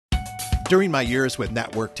During my years with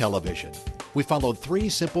network television, we followed 3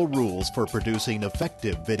 simple rules for producing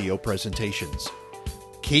effective video presentations.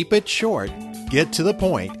 Keep it short, get to the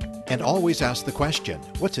point, and always ask the question,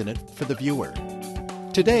 what's in it for the viewer?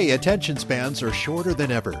 Today, attention spans are shorter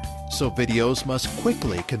than ever, so videos must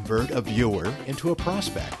quickly convert a viewer into a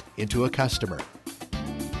prospect, into a customer.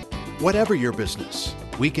 Whatever your business,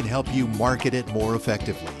 we can help you market it more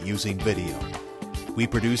effectively using video. We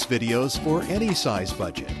produce videos for any size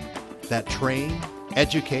budget that train,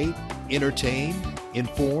 educate, entertain,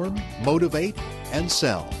 inform, motivate, and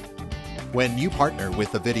sell. When you partner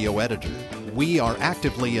with a video editor, we are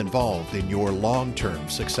actively involved in your long-term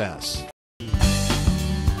success.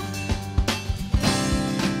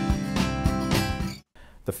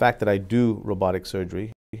 The fact that I do robotic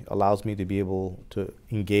surgery allows me to be able to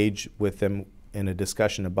engage with them in a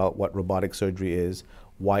discussion about what robotic surgery is,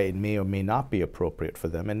 why it may or may not be appropriate for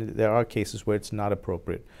them, and there are cases where it's not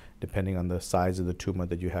appropriate, depending on the size of the tumor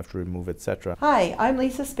that you have to remove, etc. Hi, I'm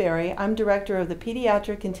Lisa Sperry. I'm Director of the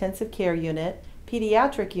Pediatric Intensive Care Unit,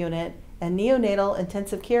 Pediatric Unit, and Neonatal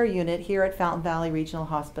Intensive Care Unit here at Fountain Valley Regional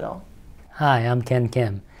Hospital. Hi, I'm Ken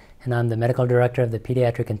Kim, and I'm the Medical Director of the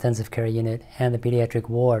Pediatric Intensive Care Unit and the Pediatric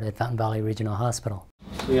Ward at Fountain Valley Regional Hospital.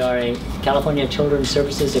 We are a California Children's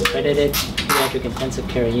Services accredited Pediatric Intensive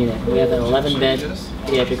Care Unit. We have an 11-bed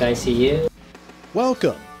pediatric ICU.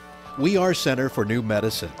 Welcome. We are Center for New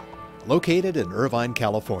Medicine, located in Irvine,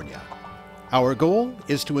 California. Our goal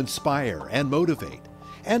is to inspire and motivate,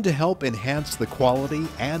 and to help enhance the quality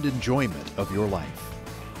and enjoyment of your life.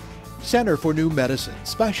 Center for New Medicine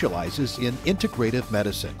specializes in integrative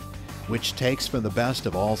medicine, which takes from the best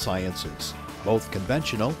of all sciences, both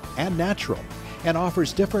conventional and natural, and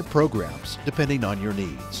offers different programs depending on your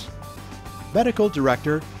needs. Medical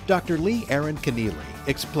Director Dr. Lee Aaron Keneally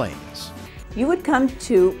explains. You would come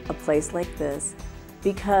to a place like this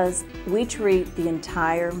because we treat the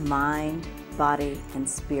entire mind, body, and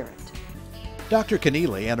spirit. Dr.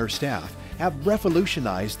 Keneally and her staff have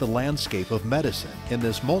revolutionized the landscape of medicine in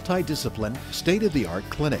this multidisciplined, state-of-the-art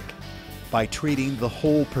clinic by treating the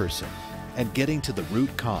whole person and getting to the root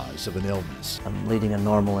cause of an illness. I'm leading a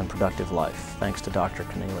normal and productive life, thanks to Dr.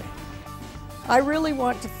 Keneally. I really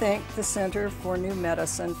want to thank the Center for New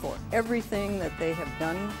Medicine for everything that they have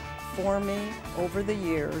done for me over the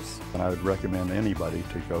years. And I would recommend anybody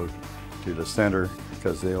to go to the center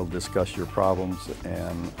because they'll discuss your problems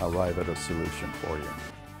and arrive at a solution for you.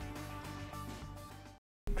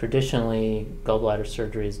 Traditionally, gallbladder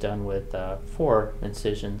surgery is done with 4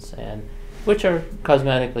 incisions, and which are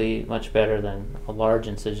cosmetically much better than a large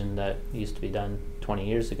incision that used to be done 20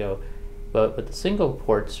 years ago. But with the single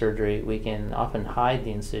port surgery, we can often hide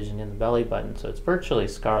the incision in the belly button, so it's virtually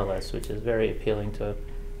scarless, which is very appealing to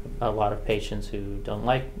a lot of patients who don't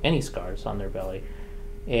like any scars on their belly.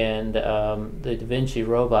 And the Da Vinci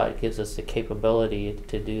robot gives us the capability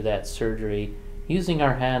to do that surgery using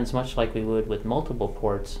our hands much like we would with multiple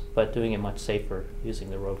ports, but doing it much safer using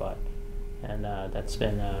the robot. And that's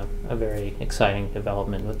been a very exciting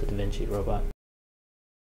development with the Da Vinci robot.